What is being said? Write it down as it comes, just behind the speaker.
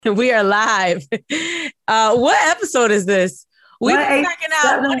We are live. What episode is this? We've been checking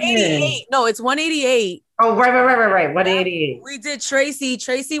out 188. No, it's 188. Oh, right. 188. We did Tracy.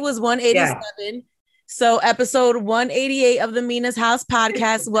 Tracy was 187. Yeah. So episode 188 of the Mina's House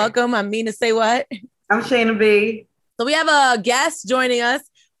podcast. Welcome. I'm Mina. Say what? I'm Shayna B. So we have a guest joining us.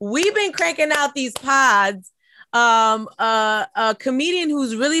 We've been cranking out these pods. A comedian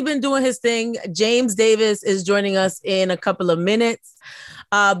who's really been doing his thing, James Davis, is joining us in a couple of minutes.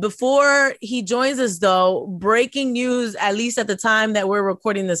 Before he joins us, though, breaking news, at least at the time that we're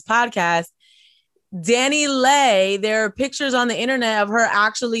recording this podcast, DaniLeigh, there are pictures on the internet of her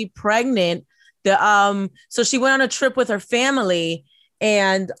actually pregnant. So she went on a trip with her family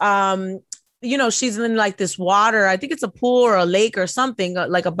and, she's in like this water. I think it's a pool or a lake or something,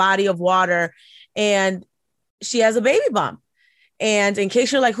 like a body of water. And she has a baby bump. And in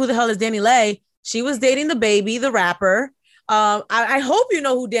case you're like, who the hell is DaniLeigh? She was dating the baby, the rapper. I hope you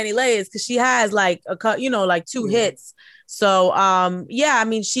know who DaniLeigh is because she has like two hits. So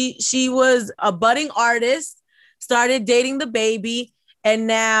she was a budding artist, started dating the baby, and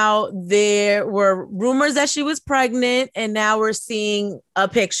now there were rumors that she was pregnant, and now we're seeing a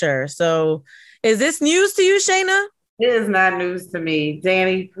picture. So is this news to you, Shayna? It is not news to me.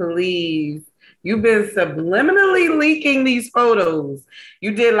 Danny, please. You've been subliminally leaking these photos.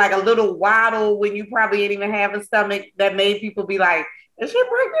 You did like a little waddle when you probably didn't even have a stomach that made people be like, is she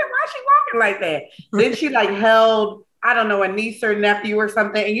pregnant? Why is she walking like that? Then she like held, I don't know, a niece or nephew or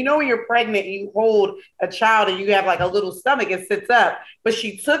something. And you know when you're pregnant, you hold a child and you have like a little stomach, it sits up. But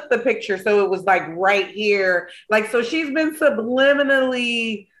she took the picture so it was like right here. Like, so she's been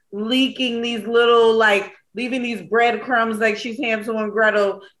subliminally leaking these little, like, leaving these breadcrumbs like she's Hansel and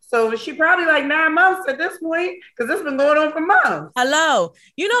Gretel. So she probably like 9 months at this point because it's been going on for months. Hello.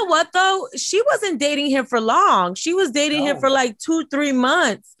 You know what, though? She wasn't dating him for long. She was dating him for like 2-3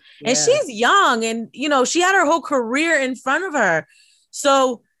 months. And she's young and, she had her whole career in front of her.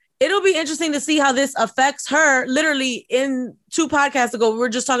 So it'll be interesting to see how this affects her. Literally in 2 podcasts ago, we were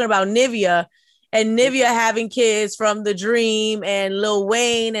just talking about Nivea and Nivea having kids from The Dream and Lil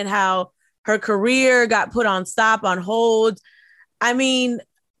Wayne and how her career got put on hold. I mean,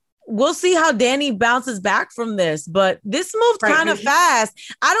 we'll see how Danny bounces back from this, but this moved kind of fast.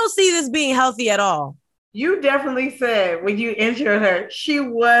 I don't see this being healthy at all. You definitely said when you injured her, she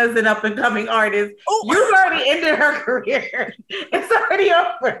was an up and coming artist. Oh. You've already ended her career. It's already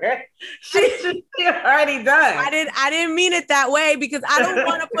over. She's already done. I didn't mean it that way because I don't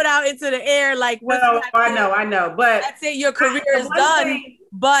want to put out into the air like. No, I know, but that's it. Your career is done.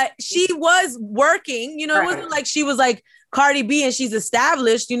 But she was working. It wasn't like she was like Cardi B and she's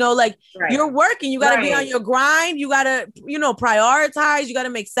established, you're working, you got to be on your grind. You got to, prioritize, you got to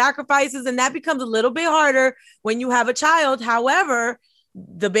make sacrifices. And that becomes a little bit harder when you have a child. However,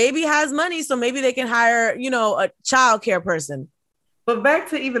 the baby has money, so maybe they can hire, a childcare person. But back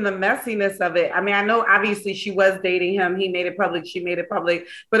to even the messiness of it. I mean, I know obviously she was dating him. He made it public. She made it public.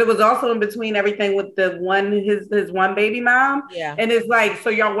 But it was also in between everything with his one baby mom. Yeah. And it's like, so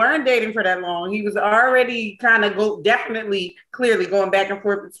y'all weren't dating for that long. He was already kind of clearly going back and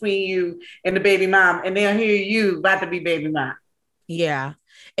forth between you and the baby mom. And then here you about to be baby mom. Yeah.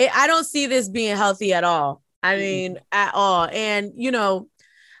 I don't see this being healthy at all. I mean, at all. And,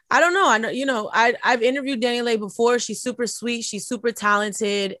 I don't know. I know, I've interviewed DaniLeigh before. She's super sweet. She's super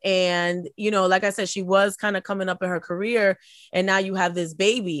talented. And, like I said, she was kind of coming up in her career and now you have this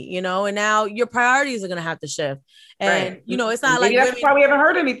baby, and now your priorities are going to have to shift. And, right. It's not maybe like that's why we haven't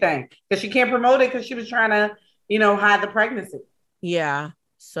heard anything because she can't promote it because she was trying to, hide the pregnancy. Yeah.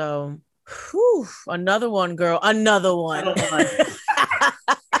 So another one, girl, another one.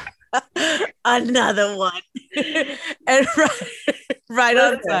 Another one. And right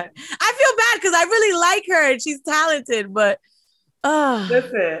on time. I feel bad because I really like her and she's talented, but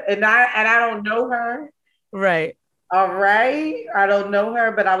listen, and I don't know her. Right. All right. I don't know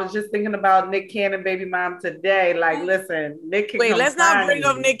her, but I was just thinking about Nick Cannon baby mom today. Like, listen, Nick. Wait, let's not bring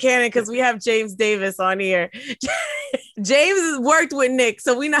up Nick Cannon because we have James Davis on here. James has worked with Nick,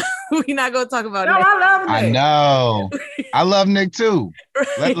 so we not gonna talk about Nick. I love Nick. I know. I love Nick too.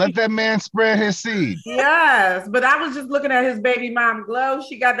 Right. Let that man spread his seed. Yes, but I was just looking at his baby mom glow.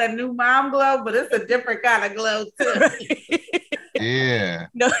 She got that new mom glow, but it's a different kind of glow too. Right. Yeah.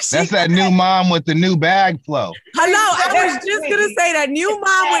 No, that's that new mom with the new bag flow. Hello, I was just gonna say that new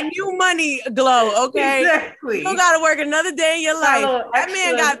mom with new money glow. Okay, exactly. You don't gotta work another day in your life. That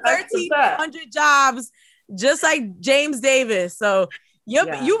man got 1,300 jobs, just like James Davis. So you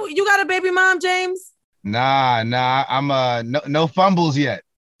got a baby mom, James? Nah. I'm no fumbles yet.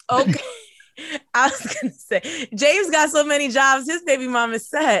 Okay. I was gonna say James got so many jobs, his baby mom is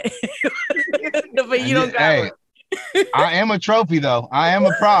set. But you don't got one. I am a trophy though. I am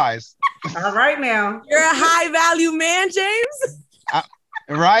a prize. All right now. You're a high value man, James.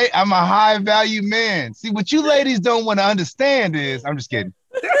 Right? I'm a high value man. See, what you ladies don't want to understand is, I'm just kidding.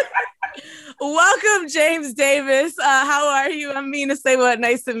 Welcome, James Davis. How are you? I'm Mina Saywood.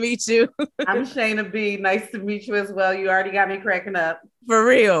 Nice to meet you. I'm Shayna B. Nice to meet you as well. You already got me cracking up. For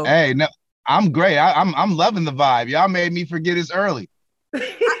real. Hey, no, I'm great. I'm loving the vibe. Y'all made me forget it's early. I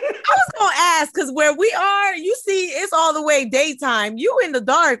was gonna ask because where we are, you see, it's all the way daytime. You in the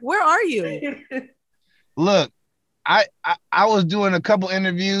dark. Where are you? Look, I was doing a couple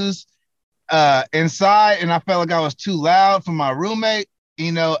interviews inside, and I felt like I was too loud for my roommate.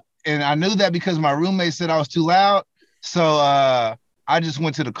 And I knew that because my roommate said I was too loud. So I just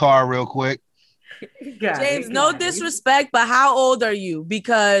went to the car real quick. James, no disrespect, but how old are you?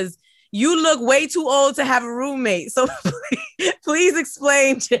 Because you look way too old to have a roommate. So please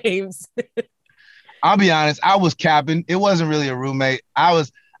explain, James. I'll be honest. I was capping. It wasn't really a roommate.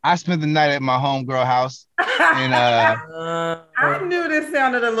 I spent the night at my homegirl house. And I knew this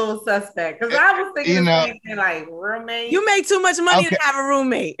sounded a little suspect because I was thinking the same thing, like roommate. You make too much money to have a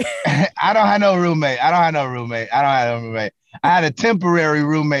roommate. I don't have no roommate. I had a temporary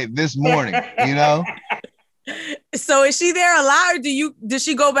roommate this morning, So is she there a lot, or does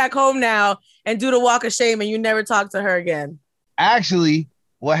she go back home now and do the walk of shame and you never talk to her again? Actually,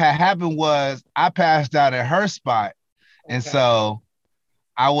 what had happened was I passed out at her spot. And so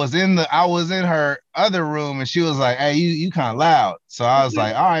I was in her other room and she was like, "Hey, you kind of loud." So I was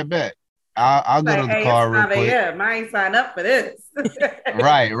like, "All right, bet. I'll go to the car real quick." I ain't signed up for this.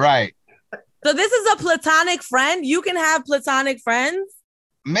 Right. So this is a platonic friend. You can have platonic friends.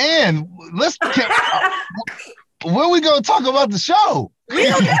 Man, when we gonna talk about the show? We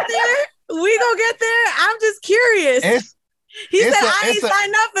gonna get there. I'm just curious. He said, "I ain't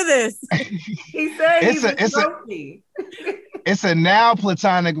signed up for this." He said he's a trophy. It's a now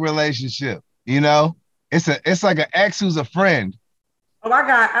platonic relationship, It's like an ex who's a friend. Oh, I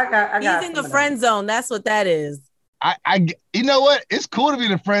got. He's in the friend zone. That's what that is. You know what? It's cool to be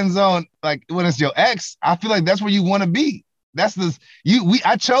in the friend zone. Like when it's your ex, I feel like that's where you want to be.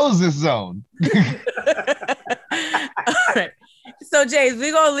 I chose this zone. All right. So, James,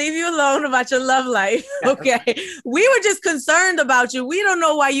 we're going to leave you alone about your love life. Okay. We were just concerned about you. We don't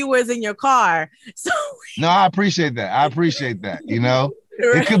know why you was in your car. So no, I appreciate that. Right.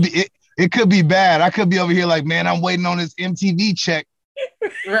 It could be bad. I could be over here like, man, I'm waiting on this MTV check.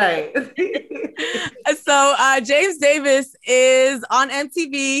 Right. So James Davis is on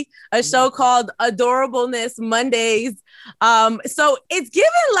MTV, a show called Adorableness Mondays. So it's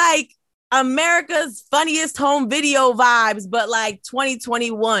given like America's Funniest Home Video vibes, but like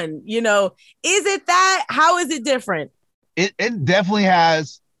 2021, is it that? How is it different? It definitely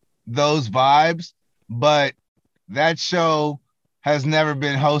has those vibes, but that show has never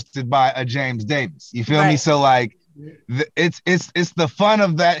been hosted by a James Davis. You feel me? So like, it's the fun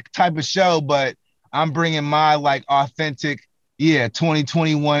of that type of show, but I'm bringing my like authentic,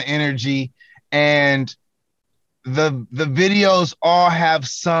 2021 energy, and the videos all have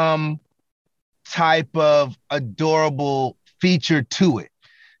some type of adorable feature to it.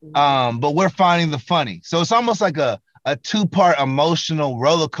 But we're finding the funny. So it's almost like a two-part emotional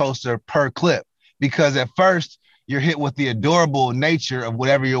roller coaster per clip, because at first you're hit with the adorable nature of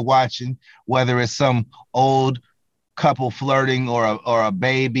whatever you're watching, whether it's some old couple flirting or a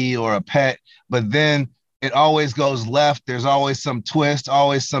baby or a pet, but then it always goes left. There's always some twist,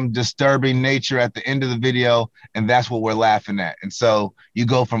 always some disturbing nature at the end of the video, and that's what we're laughing at. And so you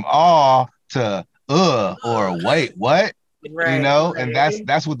go from awe to or wait, what? Right, and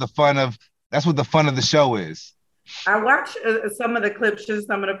that's what the fun of the show is. I watched some of the clips, just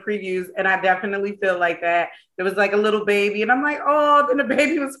some of the previews, and I definitely feel like that. There was like a little baby, and I'm like, oh, then the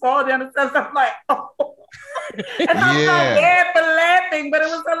baby was falling down the steps. I'm like, oh. And I'm not bad for laughing, but it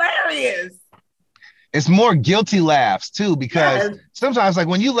was hilarious. It's more guilty laughs too, because sometimes like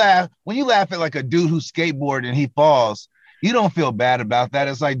when you laugh at like a dude who skateboarded and he falls, you don't feel bad about that.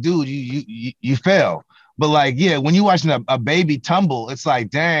 It's like, dude, you fell. But like, when you're watching a baby tumble, it's like,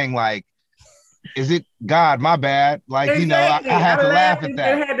 dang, like, is it God? My bad. Like, exactly. I have to laugh at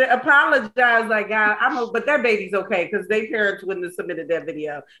that. I had to apologize. Like, God, but that baby's okay because their parents wouldn't have submitted that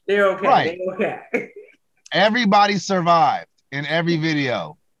video. They're okay. Right. They're okay. Everybody survived in every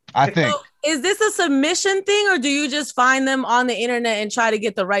video, I think. So is this a submission thing, or do you just find them on the internet and try to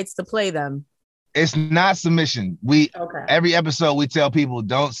get the rights to play them? It's not submission. Every episode we tell people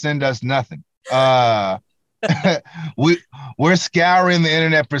don't send us nothing. we we're scouring the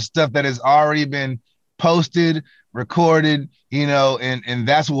internet for stuff that has already been posted, recorded, and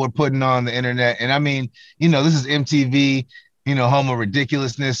that's what we're putting on the internet. And I mean, this is MTV, home of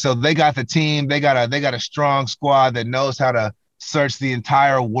ridiculousness. So they got the team, they got a strong squad that knows how to search the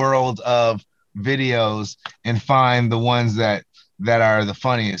entire world of videos and find the ones that are the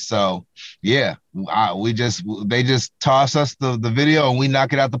funniest. So yeah, they just toss us the video and we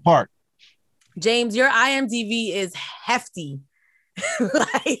knock it out the park. James, your IMDb is hefty.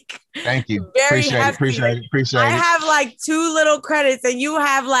 Like, thank you. Very Appreciate it. I have like 2 little credits and you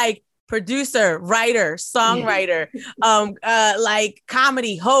have like producer, writer, songwriter, like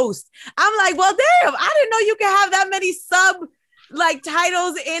comedy host. I'm like, well, damn, I didn't know you could have that many sub like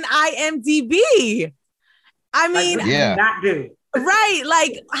titles in IMDb. I mean, not do. Right.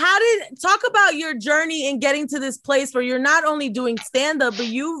 Like, talk about your journey in getting to this place where you're not only doing stand-up, but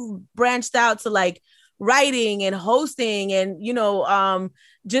you've branched out to like writing and hosting and,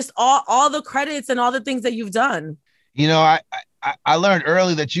 just all the credits and all the things that you've done. I learned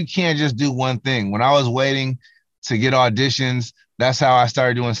early that you can't just do one thing. When I was waiting to get auditions, that's how I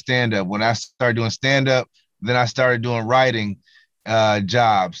started doing stand-up. When I started doing stand-up, then I started doing writing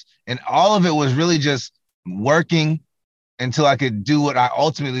jobs. And all of it was really just working until I could do what I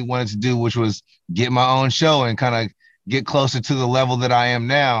ultimately wanted to do, which was get my own show and kind of get closer to the level that I am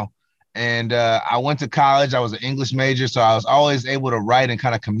now. And I went to college. I was an English major, so I was always able to write and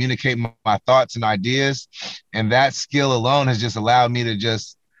kind of communicate my thoughts and ideas. And that skill alone has just allowed me to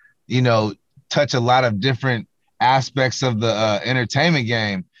just, touch a lot of different aspects of the entertainment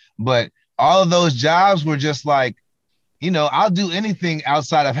game. But all of those jobs were just like, I'll do anything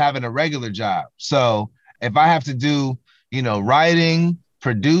outside of having a regular job. So if I have to do, writing,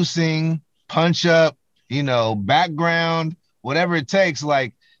 producing, punch up, background, whatever it takes,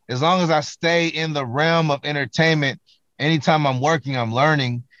 like, as long as I stay in the realm of entertainment, anytime I'm working, I'm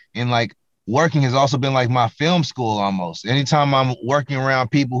learning. And like working has also been like my film school almost. Anytime I'm working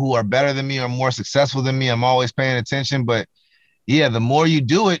around people who are better than me or more successful than me, I'm always paying attention. But yeah, the more you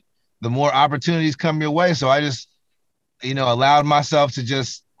do it, the more opportunities come your way. So I just, allowed myself to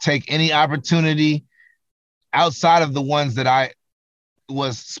just take any opportunity outside of the ones that I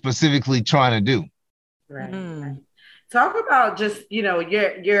was specifically trying to do. Right. Mm. Talk about just,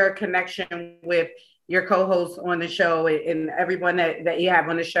 your connection with your co-hosts on the show and everyone that you have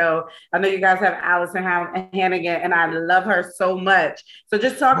on the show. I know you guys have Allison Hannigan, and I love her so much. So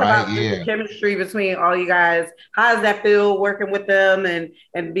just talk about the chemistry between all you guys. How does that feel working with them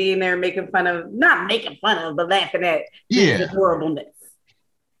and being there, not making fun of, but laughing at the horribleness?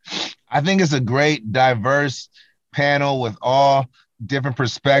 I think it's a great, diverse panel with all different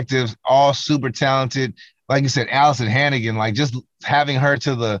perspectives, all super talented. Like you said, Allison Hannigan, like just having her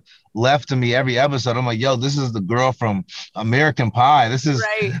to the left of me every episode, I'm like, yo, this is the girl from American Pie. This is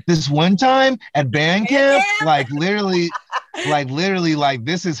this one time at band camp, like literally, like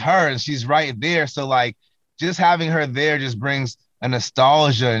this is her and she's right there. So like just having her there just brings a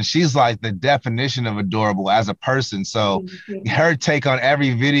nostalgia, and she's like the definition of adorable as a person. So her take on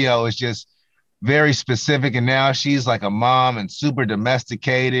every video is just very specific. And now she's like a mom and super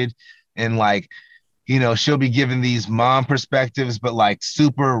domesticated and like, she'll be giving these mom perspectives, but like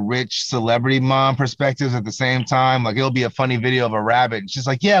super rich celebrity mom perspectives at the same time. Like it'll be a funny video of a rabbit. And she's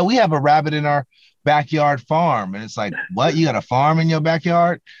like, yeah, we have a rabbit in our backyard farm. And it's like, what? You got a farm in your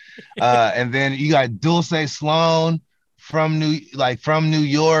backyard? And then you got Dulce Sloan from New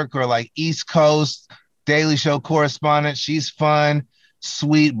York or like East Coast Daily Show correspondent. She's fun,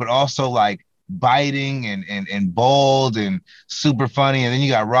 sweet, but also like biting and bold and super funny. And then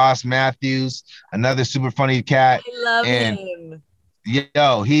you got Ross Matthews, another super funny cat. I love him.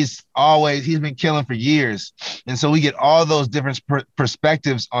 Yo, he's been killing for years. And so we get all those different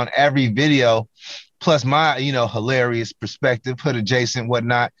perspectives on every video, plus my, hilarious perspective, hood adjacent,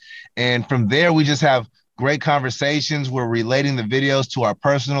 whatnot. And from there, we just have great conversations. We're relating the videos to our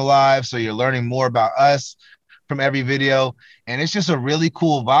personal lives. So you're learning more about us from every video. And it's just a really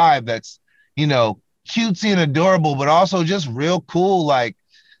cool vibe that's, cutesy and adorable, but also just real cool. Like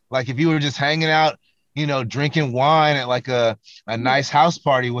if you were just hanging out, drinking wine at like a nice house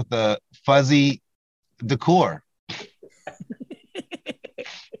party with a fuzzy decor.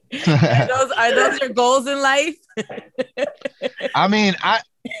 Are those your goals in life? I mean,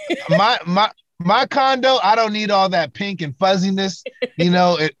 my condo, I don't need all that pink and fuzziness,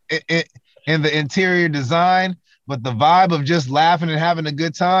 it in the interior design, but the vibe of just laughing and having a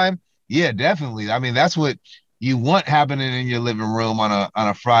good time. Yeah, definitely. I mean, that's what you want happening in your living room on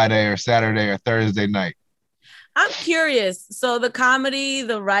a Friday or Saturday or Thursday night. I'm curious. So the comedy,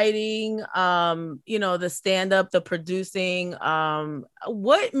 the writing, the stand-up, the producing,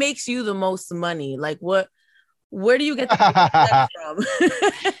 what makes you the most money? Like where do you get the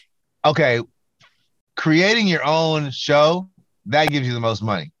from? Okay. Creating your own show, that gives you the most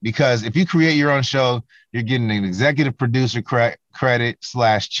money, because if you create your own show, you're getting an executive producer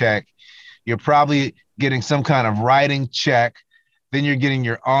credit/check. You're probably getting some kind of writing check. Then you're getting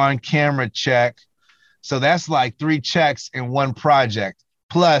your on-camera check. So that's like 3 checks in one project.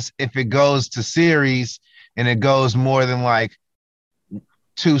 Plus, if it goes to series and it goes more than like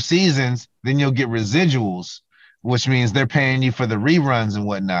 2 seasons, then you'll get residuals, which means they're paying you for the reruns and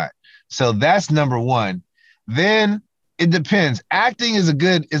whatnot. So that's number one. Then it depends. Acting is a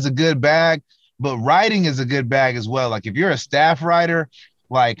good bag, but writing is a good bag as well. Like if you're a staff writer,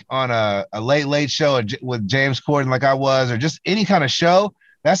 like on a late show with James Corden, like I was, or just any kind of show,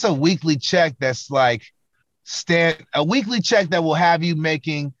 that's a weekly check. That's like a weekly check that will have you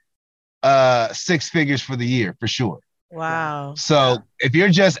making 6 figures for the year for sure. Wow. So if you're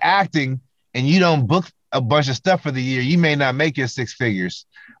just acting and you don't book a bunch of stuff for the year, you may not make your 6 figures.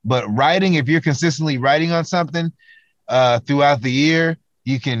 But writing, if you're consistently writing on something throughout the year,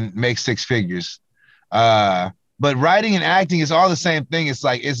 you can make 6 figures. But writing and acting is all the same thing. It's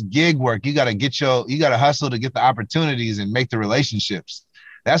like, it's gig work. You got to hustle to get the opportunities and make the relationships.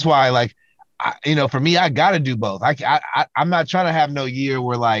 That's why, like, for me, I got to do both. I'm not trying to have no year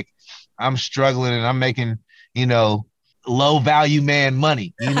where like I'm struggling and I'm making, low value man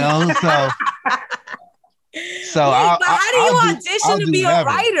money, So but how do you audition to be a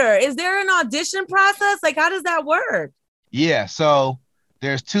writer? Is there an audition process? Like, how does that work? Yeah. So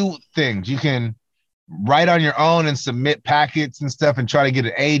there's 2 things. You can write on your own and submit packets and stuff and try to get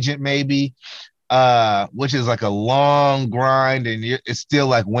an agent maybe, which is like a long grind, and it's still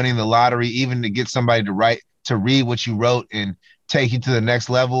like winning the lottery, even to get somebody to read what you wrote and take you to the next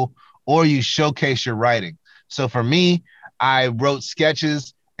level, or you showcase your writing. So for me, I wrote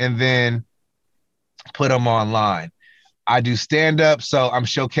sketches and then put them online. I do stand-up, so I'm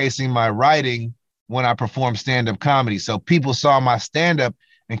showcasing my writing when I perform stand-up comedy. So people saw my stand-up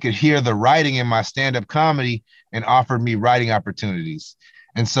and could hear the writing in my stand-up comedy and offered me writing opportunities.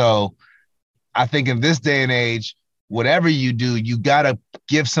 And so I think in this day and age, whatever you do, you got to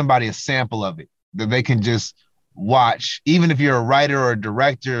give somebody a sample of it that they can just watch. Even if you're a writer or a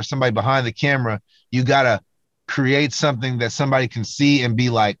director or somebody behind the camera, you got to create something that somebody can see and be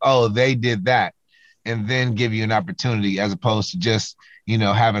like, oh, they did that, and then give you an opportunity, as opposed to just,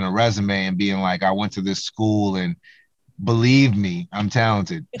 having a resume and being like, I went to this school and believe me, I'm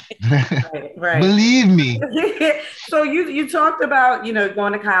talented. Right. Believe me. So you talked about,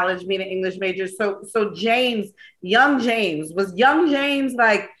 going to college, being an English major. So young James, was young James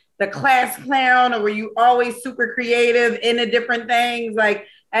like the class clown, or were you always super creative into different things? Like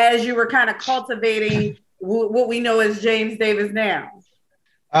as you were kind of cultivating what we know as James Davis now?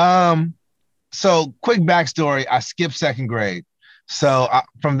 So quick backstory, I skipped 2nd grade. So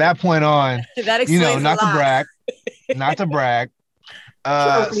from that point on, that explains not to brag.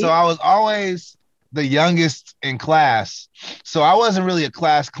 So I was always the youngest in class. So I wasn't really a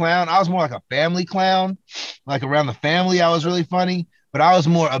class clown. I was more like a family clown. Like around the family, I was really funny, but I was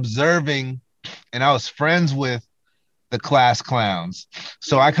more observing, and I was friends with the class clowns.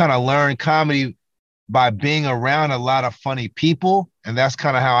 So I kind of learned comedy by being around a lot of funny people. And that's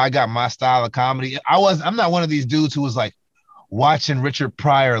kind of how I got my style of comedy. I'm not one of these dudes who was like watching Richard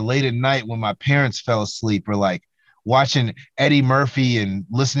Pryor late at night when my parents fell asleep, or like watching Eddie Murphy and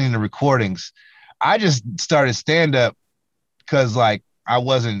listening to recordings. I just started stand-up because like I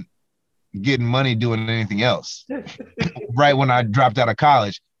wasn't getting money doing anything else right when I dropped out of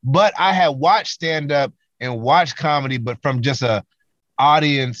college. But I had watched stand-up and watched comedy, but from just a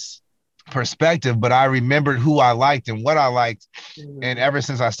audience perspective. But I remembered who I liked and what I liked. And ever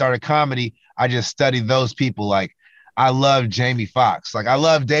since I started comedy, I just studied those people. Like I love Jamie Foxx. Like I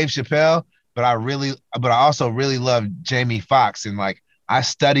love Dave Chappelle, but I also really love Jamie Foxx. And like I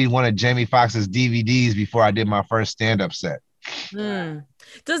studied one of Jamie Foxx's DVDs before I did my first stand-up set.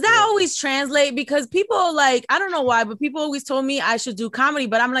 Does that always translate? Because people like, I don't know why, but people always told me I should do comedy.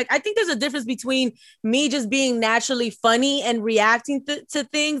 But I'm like, I think there's a difference between me just being naturally funny and reacting to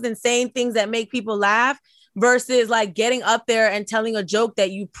things and saying things that make people laugh versus like getting up there and telling a joke that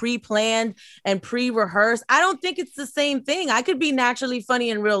you pre-planned and pre-rehearsed. I don't think it's the same thing. I could be naturally funny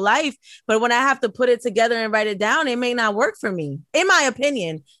in real life, but when I have to put it together and write it down, it may not work for me, in my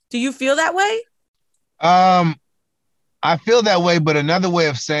opinion. Do you feel that way? I feel that way, but another way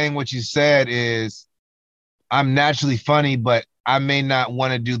of saying what you said is I'm naturally funny, but I may not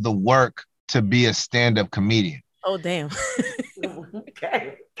want to do the work to be a stand-up comedian. Oh, damn.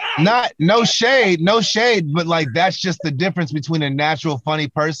 Okay. Not no shade, but like that's just the difference between a natural funny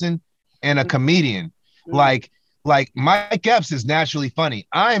person and a comedian. Like Mike Epps is naturally funny.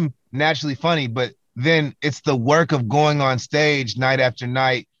 I'm naturally funny, but then it's the work of going on stage night after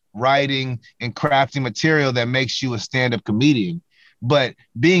night, writing and crafting material that makes you a stand-up comedian. But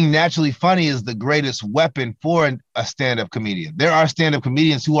being naturally funny is the greatest weapon for a stand-up comedian. There are stand-up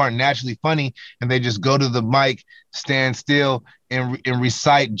comedians who aren't naturally funny and they just go to the mic, stand still, and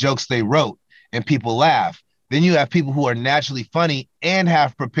recite jokes they wrote, and people laugh. Then you have people who are naturally funny and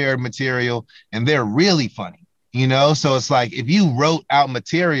have prepared material, and they're really funny, you know? So it's like if you wrote out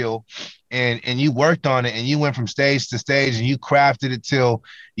material and you worked on it and you went from stage to stage and you crafted it till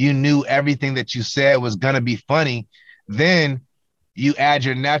you knew everything that you said was going to be funny, then you add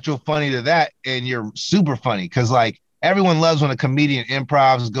your natural funny to that and you're super funny. Because like everyone loves when a comedian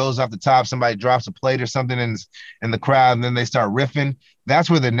improvs, goes off the top, somebody drops a plate or something in the crowd and then they start riffing. That's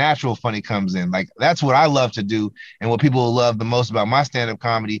where the natural funny comes in. Like that's what I love to do. And what people love the most about my stand-up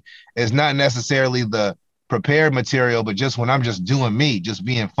comedy is not necessarily the prepared material, but just when I'm just doing me, just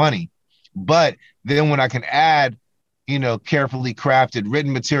being funny. But then when I can add, you know, carefully crafted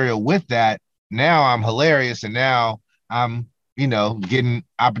written material with that, now I'm hilarious. And now I'm, you know, getting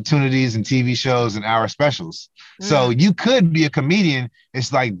opportunities in TV shows and hour specials. So you could be a comedian.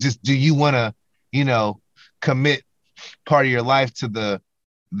 It's like, just, do you want to, you know, commit part of your life to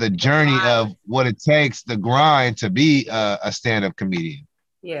the journey of what it takes, the grind to be a stand-up comedian?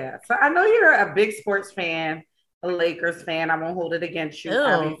 Yeah. So I know you're a big sports fan, a Lakers fan. I won't hold it against you.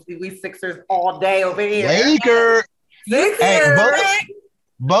 Obviously, we Sixers all day over here. Sixers. Hey,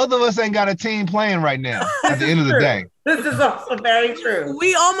 both of us ain't got a team playing right now at the end of the day. This is also very true.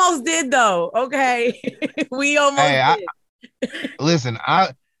 We almost did though. Okay. We almost did. Listen,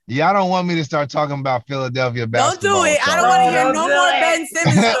 y'all don't want me to start talking about Philadelphia basketball. Don't do it. I don't want to hear no more Ben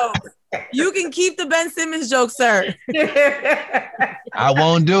Simmons jokes. You can keep the Ben Simmons joke, sir. I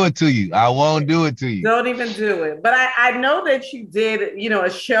won't do it to you. I won't do it to you. Don't even do it. But I know that you did, you know, a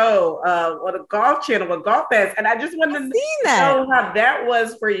show on a golf channel with Golf Fest, and I just wanted to know how that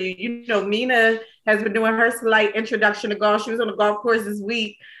was for you. You know, Mina has been doing her slight introduction to golf. She was on the golf course this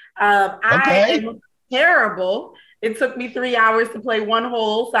week. I am terrible. It took me 3 hours to play one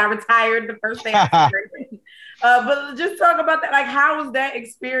hole, so I retired the first day. But just talk about that. Like, how was that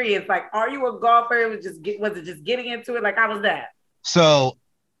experience? Like, are you a golfer? Was it just getting into it? Like, how was that? So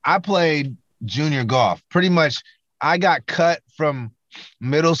I played junior golf. Pretty much, I got cut from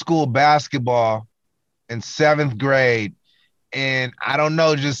middle school basketball in 7th grade. And I don't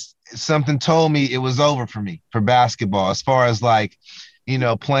know, just something told me it was over for me for basketball as far as like, you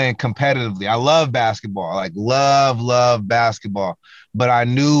know, playing competitively. I love basketball, like love basketball, but I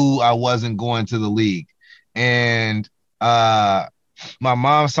knew I wasn't going to the league. And my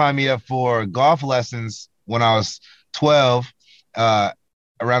mom signed me up for golf lessons when I was 12,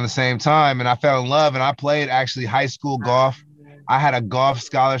 around the same time. And I fell in love and I played actually high school golf. I had a golf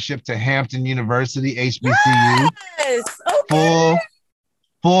scholarship to Hampton University, HBCU. Yes, okay.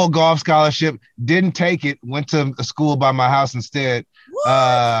 Full golf scholarship. Didn't take it. Went to a school by my house instead.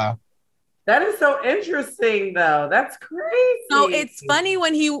 That is so interesting, though. That's crazy. So it's funny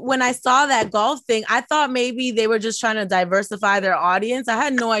when I saw that golf thing, I thought maybe they were just trying to diversify their audience. I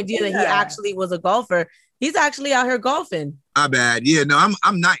had no idea that he actually was a golfer. He's actually out here golfing. My bad. Yeah, no,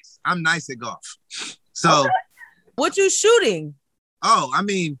 I'm nice. I'm nice at golf. So, what you shooting? Oh, I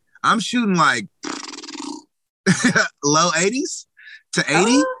mean, I'm shooting like low 80s to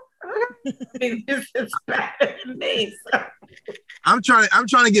 80. This is better than me. I'm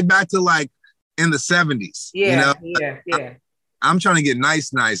trying to get back to like in the 70s. Yeah, you know? yeah. I'm trying to get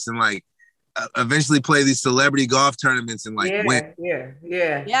nice and like eventually play these celebrity golf tournaments and like win.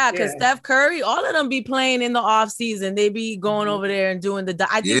 Yeah. Because Steph Curry, all of them be playing in the off season. They be going over there and doing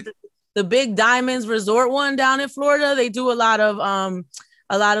I think the Big Diamonds Resort one down in Florida. They do a lot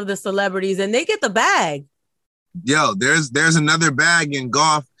of the celebrities and they get the bag. Yo, there's another bag in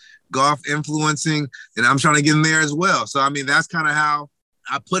golf influencing, and I'm trying to get in there as well. So I mean, that's kind of how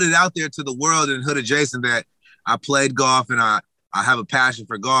I put it out there to the world and Hood Adjacent that I played golf and I have a passion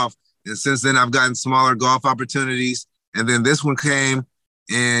for golf. And since then, I've gotten smaller golf opportunities. And then this one came,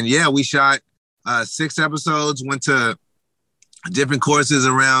 and yeah, we shot 6 episodes. Went to different courses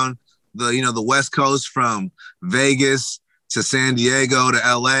around the West Coast, from Vegas to San Diego to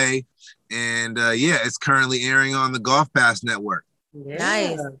LA. And it's currently airing on the Golf Pass Network. Yeah,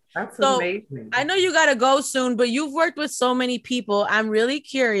 nice. That's amazing. I know you got to go soon, but you've worked with so many people. I'm really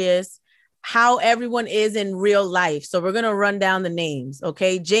curious. how everyone is in real life. So we're gonna run down the names.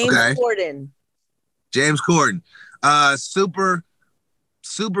 Okay, James Corden. James Corden, super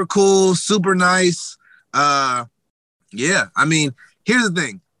cool, super nice. Yeah, I mean, here's the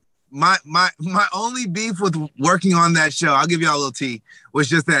thing. My only beef with working on that show, I'll give y'all a little tea, was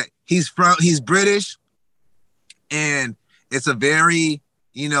just that he's British, and it's a very,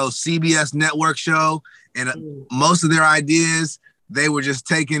 CBS network show, and most of their ideas, they were just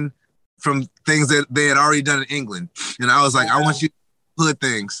taken from things that they had already done in England. And I was like, I want you to put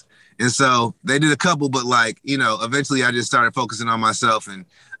things. And so they did a couple, but eventually I just started focusing on myself and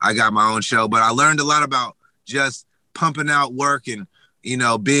I got my own show. But I learned a lot about just pumping out work and,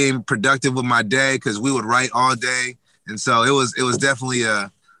 being productive with my day, because we would write all day. And so it was definitely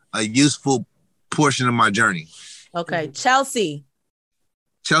a useful portion of my journey. Okay. Chelsea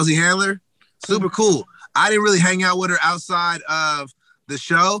Handler, super cool. I didn't really hang out with her outside of the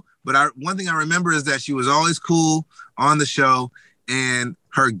show, but one thing I remember is that she was always cool on the show, and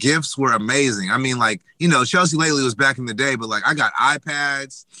her gifts were amazing. I mean, Chelsea lately was back in the day, but I got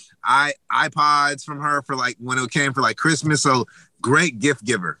iPads, iPods from her for when it came for Christmas. So great gift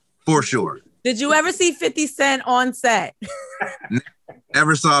giver for sure. Did you ever see 50 Cent on set?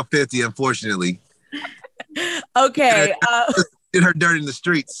 Never saw 50, unfortunately. Okay. Did her dirt in the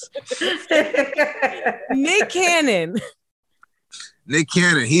streets. Nick Cannon,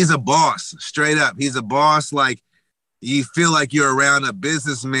 he's a boss, straight up. He's a boss. You feel like you're around a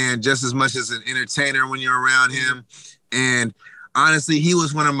businessman just as much as an entertainer when you're around him. And honestly, he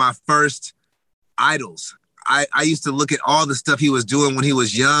was one of my first idols. I used to look at all the stuff he was doing when he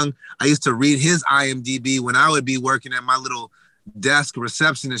was young. I used to read his IMDb when I would be working at my little desk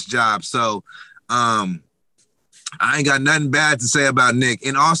receptionist job. So I ain't got nothing bad to say about Nick.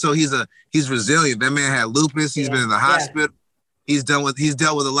 And also he's resilient. That man had lupus. He's been in the hospital. He's dealt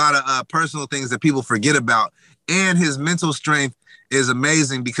with a lot of personal things that people forget about. And his mental strength is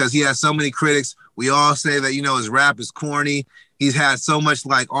amazing because he has so many critics. We all say that, his rap is corny. He's had so much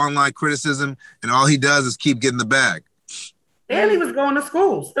online criticism, and all he does is keep getting the bag. And he was going to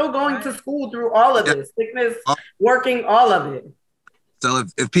school, still going to school through all of this, sickness, working, all of it. So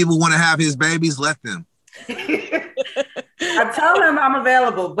if people want to have his babies, let them. I tell him I'm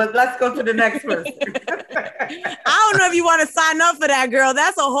available, but let's go to the next person. I don't know if you want to sign up for that, girl.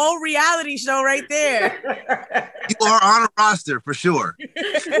 That's a whole reality show right there. You are on a roster for sure.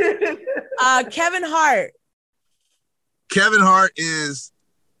 Kevin Hart. Kevin Hart is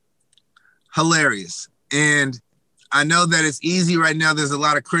hilarious. And I know that it's easy right now. There's a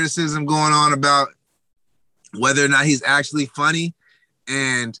lot of criticism going on about whether or not he's actually funny.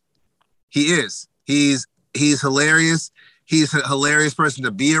 And he is. He's hilarious. He's a hilarious person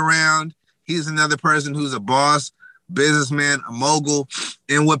to be around. He's another person who's a boss, businessman, a mogul.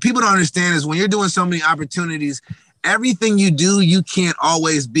 And what people don't understand is when you're doing so many opportunities, everything you do, you can't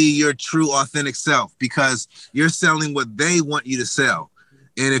always be your true, authentic self because you're selling what they want you to sell.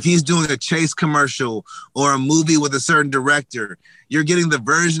 And if he's doing a Chase commercial or a movie with a certain director, you're getting the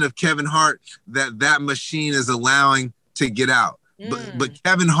version of Kevin Hart that machine is allowing to get out. But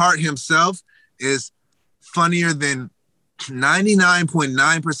Kevin Hart himself is funnier than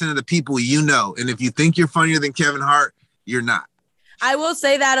 99.9% of the people you know. And if you think you're funnier than Kevin Hart, you're not. I will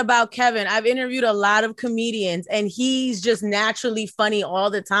say that about Kevin. I've interviewed a lot of comedians and he's just naturally funny all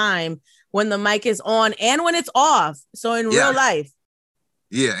the time when the mic is on and when it's off. So in real life.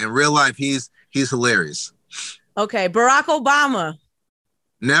 Yeah, in real life, he's hilarious. Okay, Barack Obama.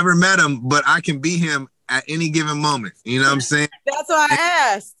 Never met him, but I can be him at any given moment. You know what I'm saying? That's why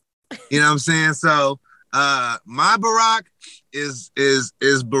I asked. You know what I'm saying? So my Barack is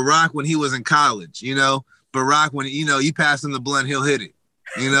Barack when he was in college, Barack, when, you pass him the blunt, he'll hit it.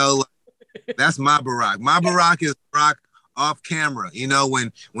 That's my Barack. My Barack is Barack off camera,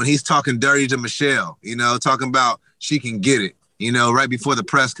 when he's talking dirty to Michelle, talking about she can get it, right before the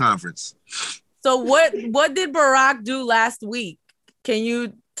press conference. So what did Barack do last week? Can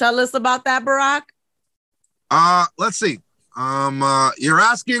you tell us about that, Barack? Let's see. You're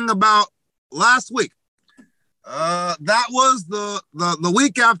asking about last week. That was the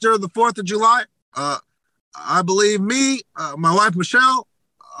week after the 4th of July. I believe me, my wife, Michelle,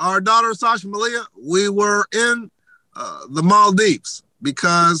 our daughter, Sasha Malia, we were in the Maldives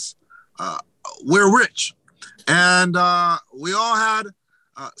because we're rich. And we all had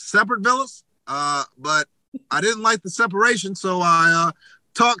separate villas, but I didn't like the separation. So I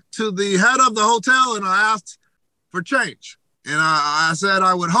talked to the head of the hotel and I asked for change. And I said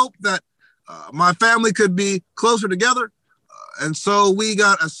I would hope that my family could be closer together. And so we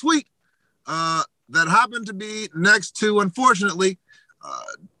got a suite that happened to be next to, unfortunately,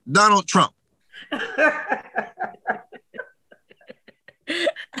 Donald Trump.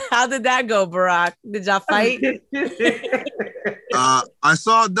 How did that go, Barack? Did y'all fight? I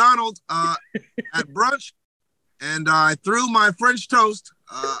saw Donald at brunch, and I threw my French toast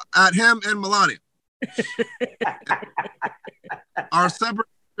at him and Melania. Our separate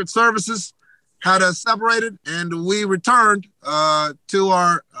services had us separated, and we returned to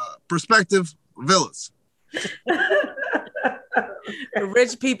our respective villas.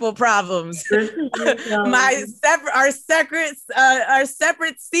 Rich people problems. Our separate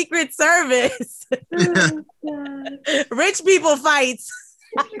secret service. Rich people fights.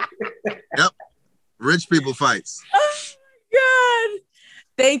 Yep, rich people fights. Oh my God!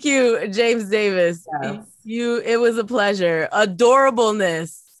 Thank you, James Davis. Yes. It was a pleasure.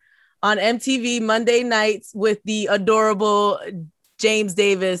 Adorableness on MTV Monday nights with the adorable James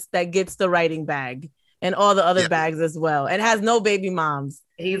Davis that gets the writing bag and all the other bags as well, and has no baby moms.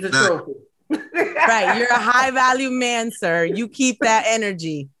 He's a trophy. Right. You're a high value man, sir. You keep that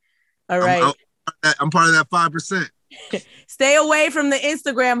energy. All right. I'm part of that 5%. Stay away from the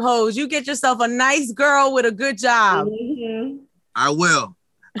Instagram hoes. You get yourself a nice girl with a good job. Mm-hmm. I will.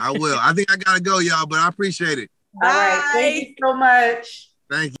 I think I gotta go, y'all, but I appreciate it. All right. Thank you so much.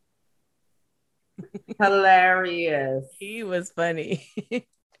 Thank you. Hilarious. He was funny.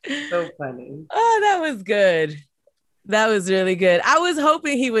 So funny. Oh, that was good. That was really good. I was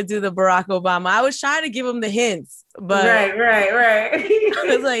hoping he would do the Barack Obama. I was trying to give him the hints, but right. I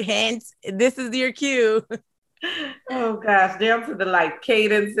was like, hint, this is your cue. Oh gosh, down to the like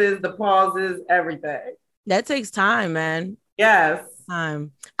cadences, the pauses, everything. That takes time, man. Yes.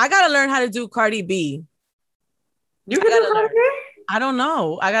 Time. I gotta learn how to do Cardi B. You can do Cardi B? I don't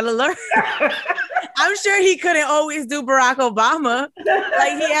know. I gotta learn. I'm sure he couldn't always do Barack Obama.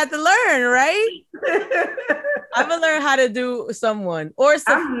 Like he had to learn, right? I'm gonna learn how to do someone or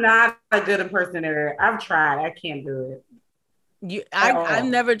some. I'm not a good impersonator. I've tried. I can't do it. I've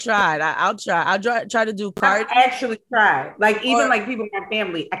never tried. I'll try. I'll try to do Cardi. I actually tried. Like even like people in my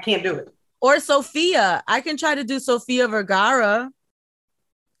family, I can't do it. Or Sophia. I can try to do Sophia Vergara.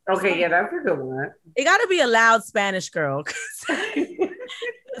 Okay, yeah, that's a good one. It got to be a loud Spanish girl.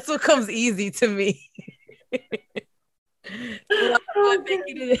 That's what comes easy to me. Well, thank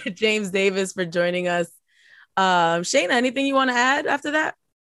you to James Davis for joining us. Shayna, anything you want to add after that?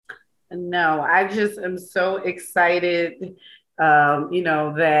 No, I just am so excited.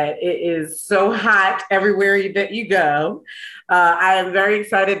 That it is so hot everywhere that you go. I am very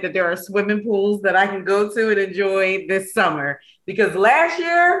excited that there are swimming pools that I can go to and enjoy this summer because last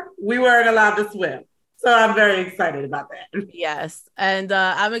year we weren't allowed to swim. So I'm very excited about that. Yes. And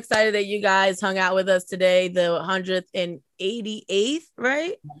I'm excited that you guys hung out with us today, the 188th,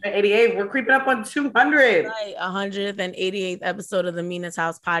 right? 88. We're creeping up on 200. Right. 188th episode of the Mina's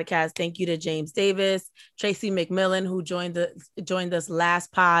House podcast. Thank you to James Davis, Tracy McMillan, who joined us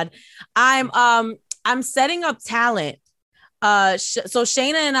last pod. I'm setting up talent. So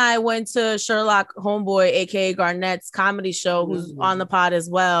Shayna and I went to Sherlock Homeboy, aka Garnett's comedy show, who's on the pod as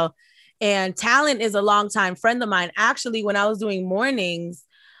well. And Talent is a longtime friend of mine. Actually, when I was doing mornings,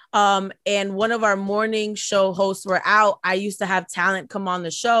 and one of our morning show hosts were out, I used to have Talent come on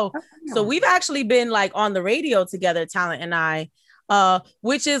the show. So we've actually been like on the radio together, Talent and I,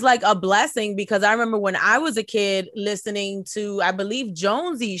 which is like a blessing because I remember when I was a kid listening to, I believe,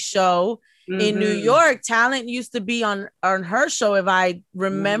 Jonesy's show in New York. Talent used to be on her show, if I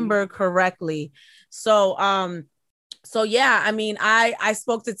remember correctly. So yeah, I mean, I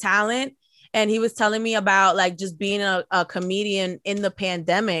spoke to Talent and he was telling me about like just being a comedian in the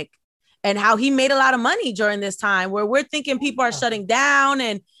pandemic and how he made a lot of money during this time where we're thinking people are shutting down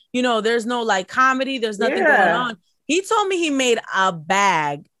and, there's no like comedy, there's nothing going on. He told me he made a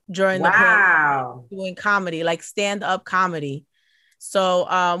bag during the pandemic doing comedy, like stand-up comedy. So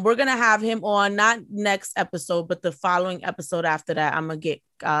we're going to have him on, not next episode, but the following episode after that. I'm going to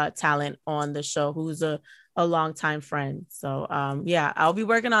get Talent on the show, who's a longtime friend. So yeah, I'll be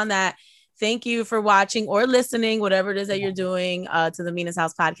working on that. Thank you for watching or listening, whatever it is that you're doing, to the Mina's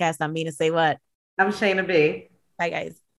House podcast. I'm Mina Say What. I'm Shayna B. Bye, guys.